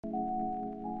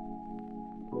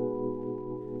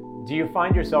Do you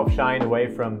find yourself shying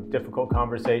away from difficult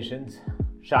conversations,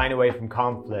 shying away from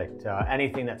conflict,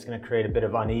 anything that's going to create a bit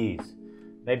of unease,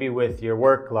 maybe with your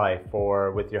work life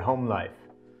or with your home life?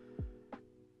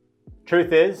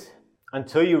 Truth is,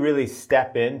 until you really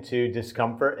step into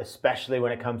discomfort, especially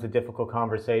when it comes to difficult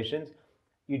conversations,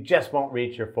 you just won't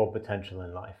reach your full potential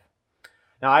in life.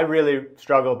 Now, I really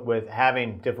struggled with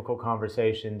having difficult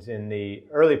conversations in the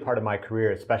early part of my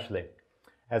career, especially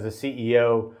as a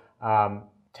CEO,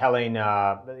 telling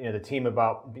the team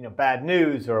about bad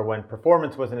news, or when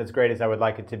performance wasn't as great as I would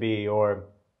like it to be, or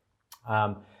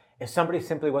if somebody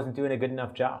simply wasn't doing a good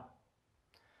enough job.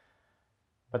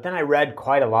 But then I read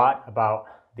quite a lot about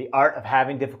the art of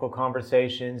having difficult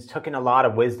conversations, took in a lot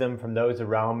of wisdom from those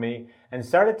around me, and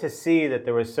started to see that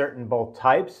there were certain both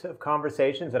types of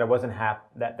conversations that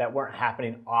that weren't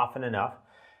happening often enough,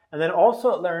 and then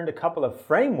also learned a couple of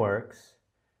frameworks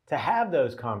to have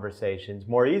those conversations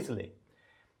more easily.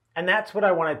 And that's what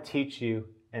I want to teach you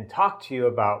and talk to you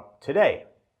about today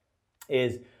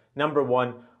is, number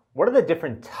one, what are the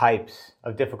different types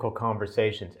of difficult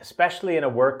conversations, especially in a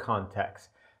work context,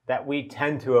 that we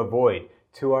tend to avoid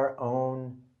to our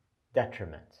own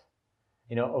detriment?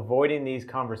 Avoiding these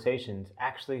conversations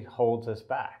actually holds us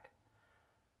back.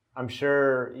 I'm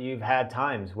sure you've had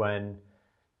times when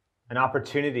an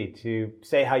opportunity to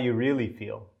say how you really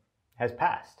feel has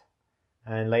passed.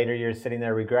 And later you're sitting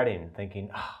there regretting, thinking,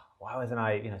 why wasn't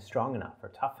I strong enough or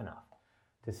tough enough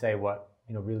to say what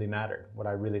really mattered, what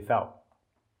I really felt?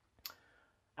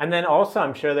 And then also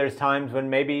I'm sure there's times when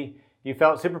maybe you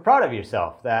felt super proud of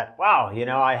yourself that, wow,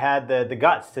 I had the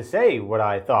guts to say what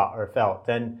I thought or felt,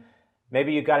 and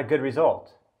maybe you got a good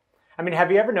result. I mean,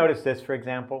 have you ever noticed this, for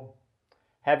example?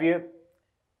 Has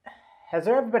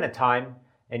there ever been a time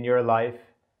in your life,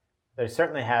 there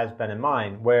certainly has been in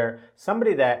mine, where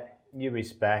somebody that you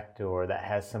respect or that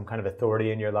has some kind of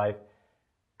authority in your life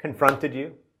confronted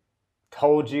you,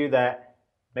 told you that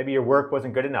maybe your work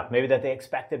wasn't good enough, maybe that they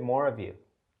expected more of you?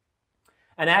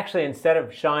 And actually, instead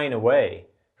of shying away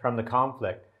from the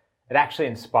conflict, it actually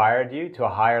inspired you to a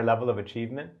higher level of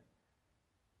achievement?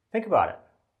 Think about it,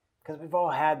 because we've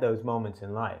all had those moments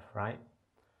in life, right?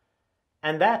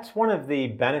 And that's one of the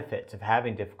benefits of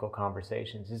having difficult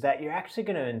conversations, is that you're actually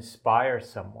going to inspire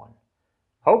someone,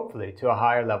 hopefully to a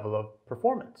higher level of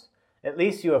performance. At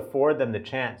least you afford them the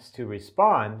chance to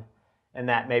respond in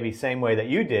that maybe same way that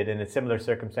you did in a similar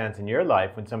circumstance in your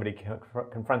life when somebody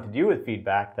confronted you with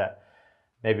feedback that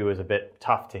maybe was a bit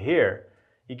tough to hear.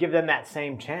 You give them that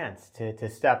same chance to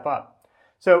step up.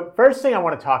 So first thing I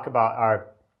want to talk about are,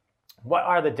 what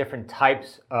are the different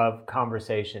types of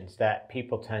conversations that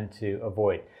people tend to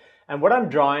avoid? And what I'm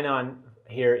drawing on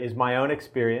here is my own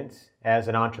experience as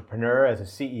an entrepreneur, as a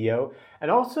CEO,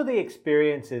 and also the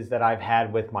experiences that I've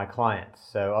had with my clients.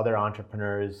 So other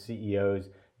entrepreneurs, CEOs,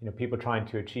 people trying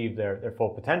to achieve their full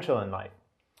potential in life.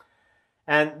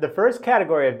 And the first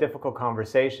category of difficult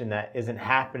conversation that isn't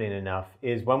happening enough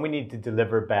is when we need to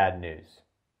deliver bad news.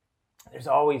 There's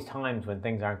always times when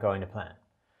things aren't going to plan.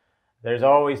 There's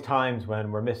always times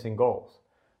when we're missing goals.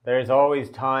 There's always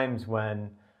times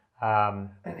when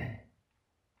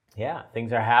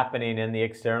things are happening in the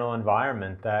external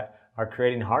environment that are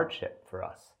creating hardship for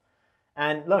us.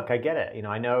 And look, I get it.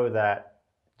 I know that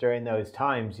during those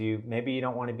times, maybe you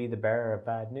don't want to be the bearer of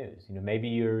bad news. Maybe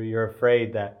you're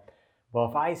afraid that, well,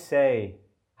 if I say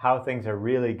how things are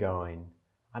really going,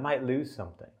 I might lose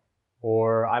something,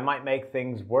 or I might make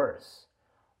things worse,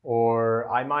 or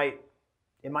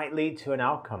it might lead to an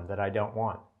outcome that I don't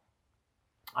want.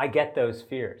 I get those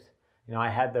fears. I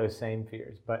had those same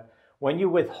fears. But when you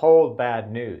withhold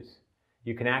bad news,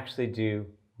 you can actually do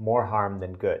more harm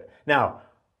than good. Now,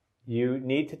 you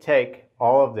need to take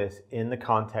all of this in the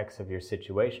context of your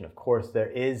situation. Of course, there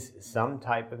is some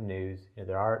type of news.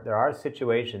 There are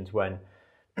situations when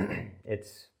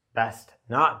it's best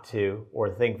not to, or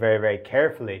think very, very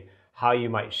carefully how you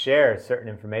might share certain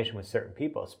information with certain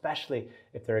people, especially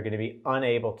if they're going to be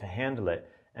unable to handle it,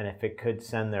 and if it could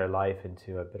send their life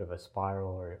into a bit of a spiral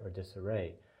or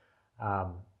disarray.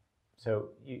 So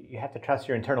you have to trust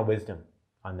your internal wisdom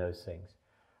on those things.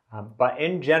 But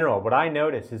in general, what I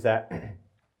notice is that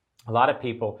a lot of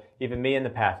people, even me in the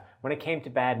past, when it came to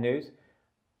bad news,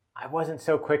 I wasn't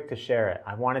so quick to share it.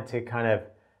 I wanted to kind of,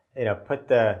 put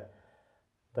the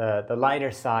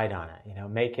lighter side on it.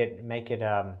 Make it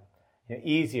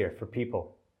easier for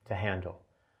people to handle.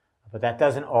 But that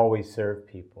doesn't always serve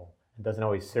people. It doesn't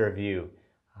always serve you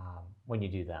when you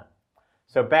do that.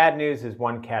 So bad news is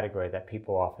one category that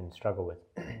people often struggle with.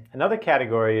 Another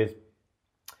category is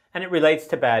and it relates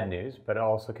to bad news, but it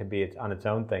also can be on its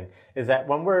own thing, is that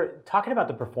when we're talking about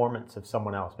the performance of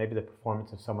someone else, maybe the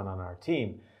performance of someone on our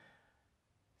team,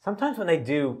 sometimes when they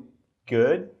do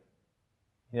good,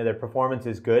 their performance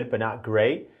is good but not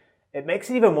great, it makes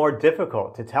it even more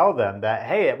difficult to tell them that,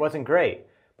 hey, it wasn't great.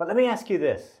 But let me ask you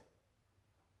this.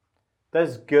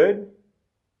 Does good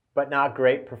but not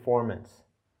great performance,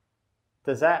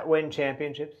 does that win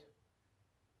championships?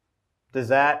 Does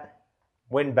that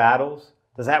win battles?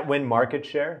 Does that win market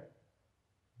share?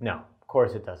 No, of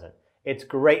course it doesn't. It's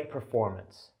great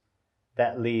performance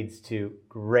that leads to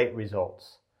great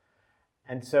results.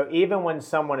 And so even when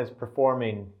someone is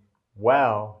performing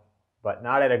well, but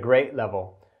not at a great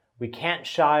level, we can't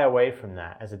shy away from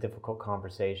that as a difficult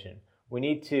conversation. We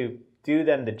need to do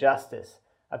them the justice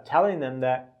of telling them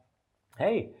that,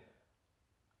 hey,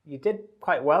 you did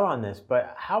quite well on this,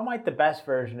 but how might the best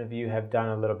version of you have done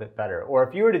a little bit better? Or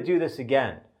if you were to do this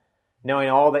again, knowing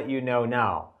all that you know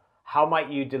now, how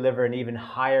might you deliver an even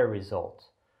higher result?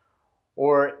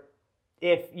 Or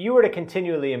if you were to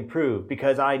continually improve,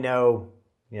 because I know,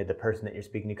 the person that you're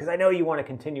speaking to, because I know you want to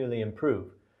continually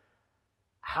improve,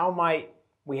 how might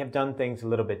we have done things a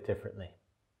little bit differently?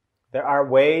 There are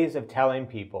ways of telling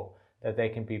people that they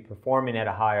can be performing at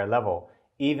a higher level,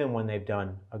 even when they've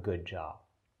done a good job.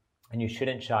 And you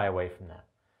shouldn't shy away from that.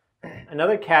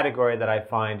 Another category that I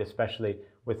find, especially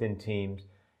within teams,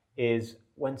 is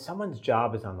when someone's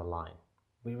job is on the line.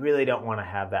 We really don't want to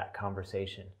have that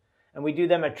conversation. And we do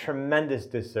them a tremendous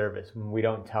disservice when we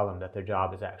don't tell them that their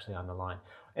job is actually on the line.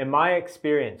 In my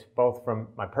experience, both from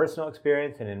my personal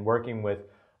experience and in working with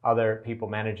other people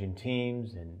managing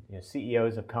teams and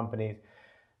CEOs of companies,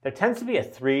 there tends to be a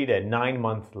 3 to 9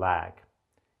 month lag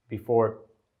before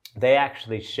they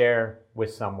actually share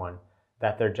with someone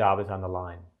that their job is on the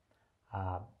line.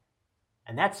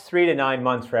 And that's 3 to 9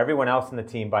 months for everyone else in the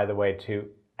team, by the way, to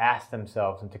ask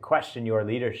themselves and to question your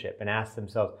leadership and ask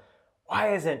themselves,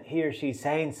 why isn't he or she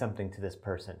saying something to this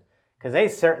person? Because they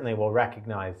certainly will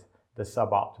recognize the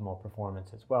suboptimal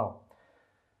performance as well.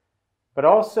 But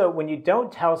also, when you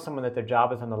don't tell someone that their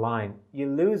job is on the line, you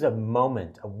lose a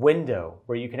moment, a window,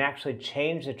 where you can actually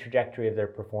change the trajectory of their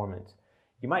performance.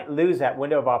 You might lose that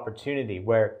window of opportunity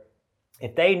where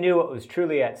if they knew what was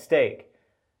truly at stake,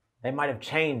 they might have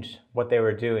changed what they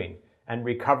were doing and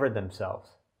recovered themselves.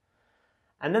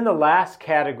 And then the last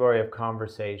category of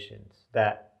conversations,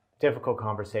 that difficult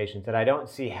conversations that I don't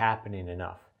see happening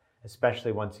enough,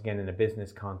 especially once again in a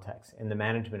business context, in the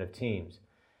management of teams,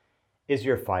 is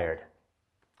you're fired.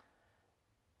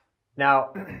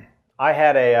 Now, I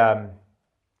had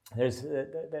there's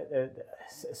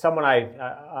someone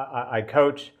I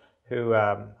coach who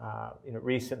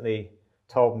recently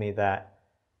told me that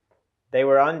they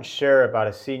were unsure about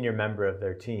a senior member of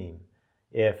their team,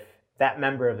 if that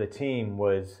member of the team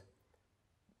was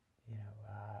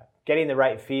getting the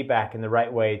right feedback in the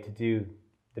right way to do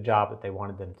the job that they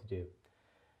wanted them to do.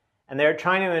 And they're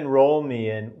trying to enroll me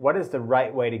in what is the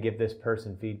right way to give this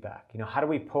person feedback. How do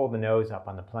we pull the nose up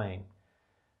on the plane?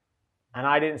 And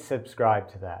I didn't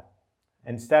subscribe to that.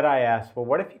 Instead, I asked, well,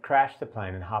 what if you crashed the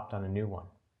plane and hopped on a new one?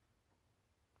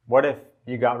 What if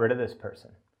you got rid of this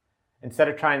person? Instead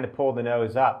of trying to pull the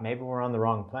nose up, maybe we're on the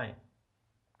wrong plane.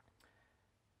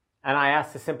 And I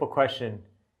asked a simple question,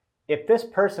 if this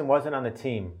person wasn't on the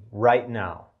team right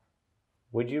now,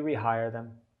 would you rehire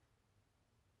them?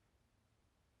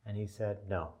 And he said,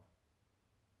 no.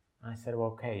 And I said, well,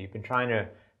 okay, you've been trying to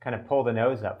kind of pull the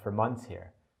nose up for months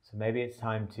here. So maybe it's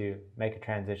time to make a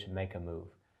transition, make a move.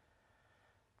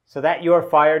 So that you're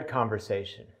fired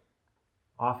conversation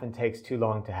often takes too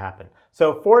long to happen.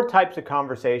 So 4 types of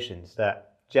conversations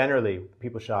that generally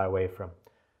people shy away from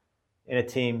in a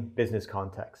team business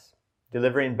context.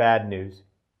 Delivering bad news,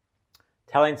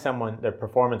 telling someone their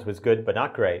performance was good but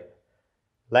not great,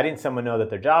 letting someone know that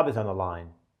their job is on the line,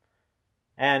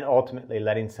 and ultimately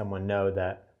letting someone know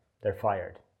that they're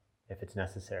fired if it's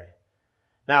necessary.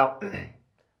 Now,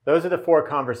 those are the 4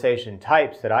 conversation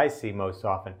types that I see most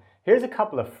often. Here's a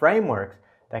couple of frameworks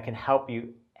that can help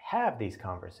you have these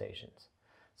conversations.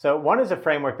 So one is a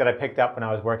framework that I picked up when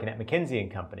I was working at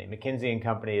McKinsey & Company. McKinsey &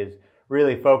 Company is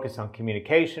really focused on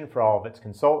communication for all of its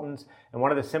consultants. And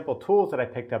one of the simple tools that I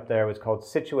picked up there was called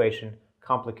Situation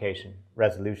Complication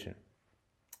Resolution.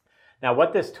 Now,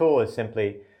 what this tool is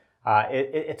simply,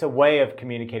 it's a way of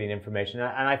communicating information.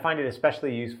 And I find it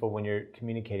especially useful when you're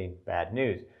communicating bad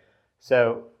news.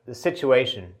 So the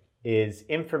situation is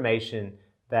information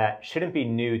that shouldn't be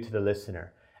new to the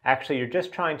listener. Actually, you're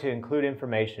just trying to include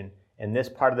information in this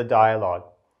part of the dialogue.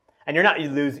 And you're not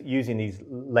using these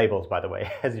labels, by the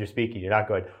way, as you're speaking. You're not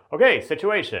going, okay,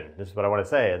 situation, this is what I want to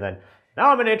say. And then Now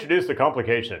I'm going to introduce the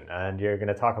complication, and you're going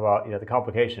to talk about the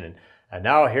complication, and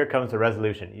now here comes the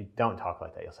resolution. You don't talk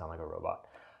like that; you'll sound like a robot.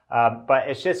 But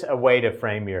it's just a way to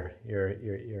frame your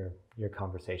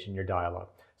conversation, your dialogue.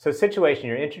 So situation,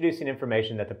 you're introducing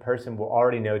information that the person will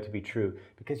already know to be true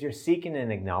because you're seeking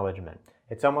an acknowledgement.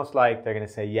 It's almost like they're going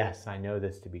to say, yes, I know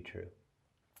this to be true.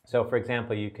 So for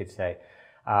example, you could say,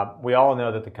 we all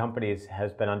know that the company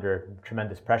has been under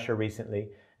tremendous pressure recently,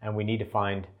 and we need to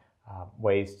find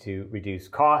ways to reduce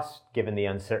costs given the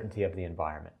uncertainty of the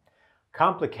environment.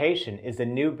 Complication is a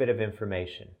new bit of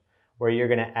information where you're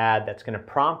going to add that's going to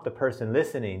prompt the person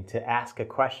listening to ask a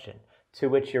question to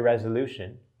which your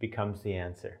resolution becomes the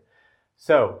answer.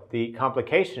 So the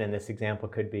complication in this example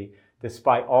could be,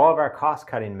 despite all of our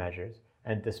cost-cutting measures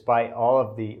and despite all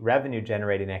of the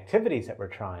revenue-generating activities that we're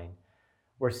trying,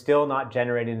 we're still not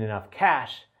generating enough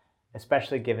cash,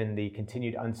 especially given the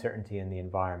continued uncertainty in the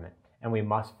environment, and we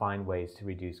must find ways to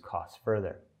reduce costs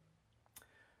further.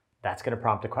 That's going to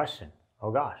prompt a question.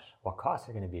 Oh gosh, what costs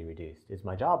are going to be reduced? Is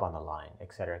my job on the line?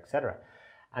 Et cetera, et cetera.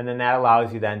 And then that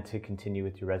allows you then to continue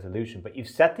with your resolution. But you've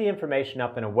set the information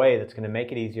up in a way that's going to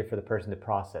make it easier for the person to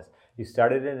process. You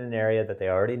started in an area that they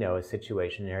already know, a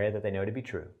situation, an area that they know to be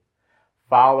true,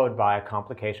 followed by a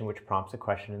complication which prompts a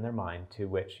question in their mind to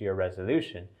which your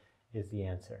resolution is the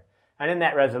answer. And in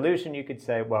that resolution, you could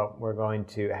say, well, we're going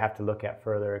to have to look at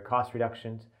further cost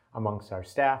reductions amongst our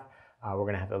staff. We're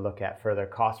going to have to look at further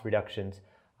cost reductions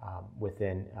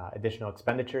within additional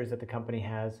expenditures that the company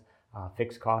has,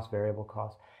 fixed costs, variable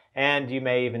costs. And you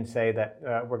may even say that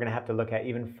we're going to have to look at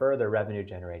even further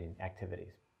revenue-generating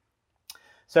activities.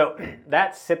 So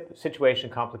that's situation,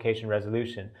 complication,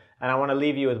 resolution. And I want to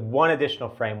leave you with one additional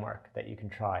framework that you can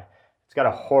try. It's got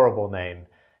a horrible name.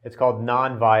 It's called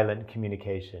nonviolent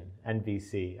communication,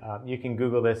 NVC. You can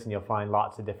Google this and you'll find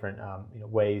lots of different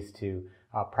ways to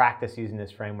practice using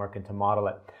this framework and to model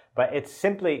it. But it's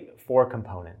simply 4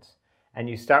 components. And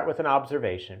you start with an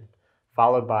observation,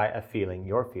 followed by a feeling,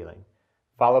 your feeling,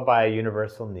 followed by a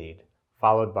universal need,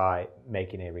 followed by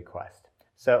making a request.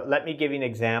 So let me give you an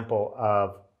example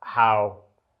of how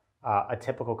a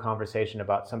typical conversation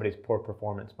about somebody's poor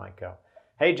performance might go.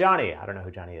 Hey, Johnny, I don't know who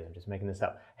Johnny is, I'm just making this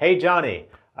up. Hey, Johnny,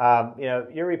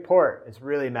 your report is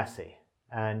really messy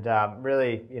and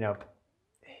really,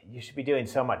 you should be doing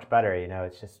so much better.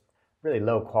 It's just really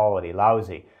low quality,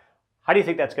 lousy. How do you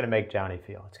think that's going to make Johnny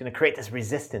feel? It's going to create this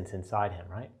resistance inside him,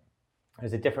 right?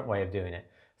 There's a different way of doing it.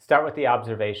 Start with the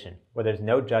observation where there's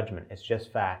no judgment, it's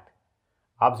just fact.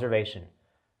 Observation.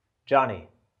 Johnny,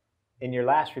 in your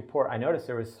last report, I noticed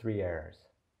there was 3 errors.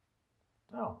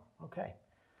 Oh, okay.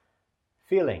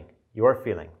 Feeling, your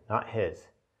feeling, not his.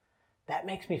 That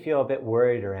makes me feel a bit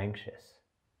worried or anxious.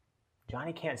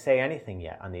 Johnny can't say anything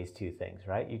yet on these 2 things,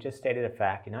 right? You just stated a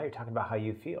fact, and now you're talking about how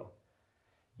you feel.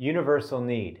 Universal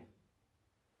need.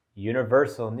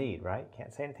 Universal need, right?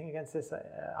 Can't say anything against this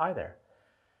either.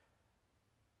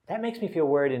 That makes me feel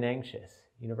worried and anxious.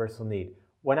 Universal need.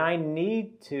 When I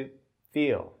need to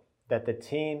feel that the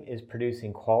team is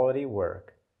producing quality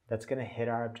work that's going to hit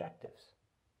our objectives.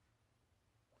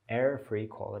 Error-free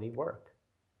quality work.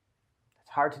 It's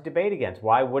hard to debate against.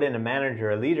 Why wouldn't a manager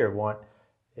or a leader want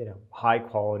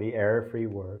high-quality, error-free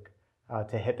work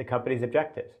to hit the company's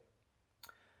objectives?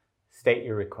 State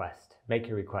your request. Make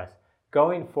your request.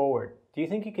 Going forward, do you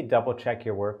think you could double-check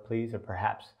your work, please, or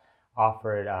perhaps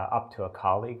offer it up to a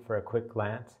colleague for a quick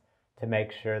glance to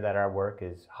make sure that our work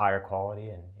is higher quality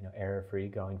and error-free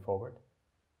going forward?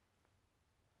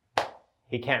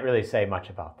 He can't really say much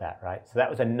about that, right? So that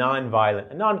was a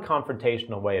non-violent, a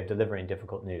non-confrontational way of delivering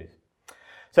difficult news.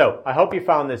 So I hope you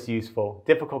found this useful.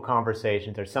 Difficult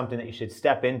conversations are something that you should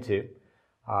step into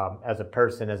as a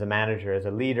person, as a manager, as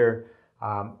a leader.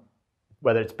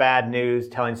 Whether it's bad news,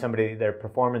 telling somebody their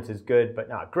performance is good but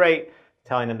not great,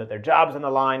 telling them that their job's on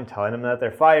the line, telling them that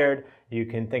they're fired. You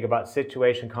can think about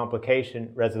situation,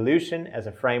 complication, resolution as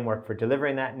a framework for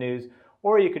delivering that news,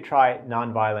 or you could try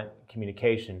nonviolent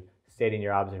communication, stating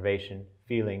your observation,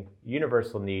 feeling,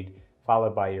 universal need,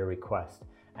 followed by your request.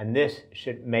 And this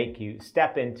should make you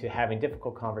step into having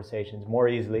difficult conversations more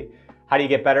easily. How do you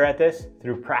get better at this?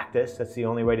 Through practice. That's the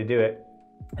only way to do it.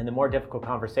 And the more difficult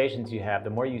conversations you have, the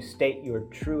more you state your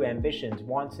true ambitions,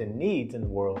 wants, and needs in the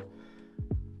world,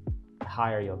 the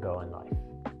higher you'll go in life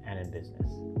and in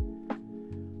business.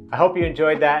 I hope you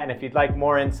enjoyed that, and if you'd like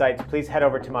more insights, please head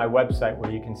over to my website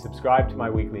where you can subscribe to my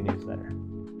weekly newsletter.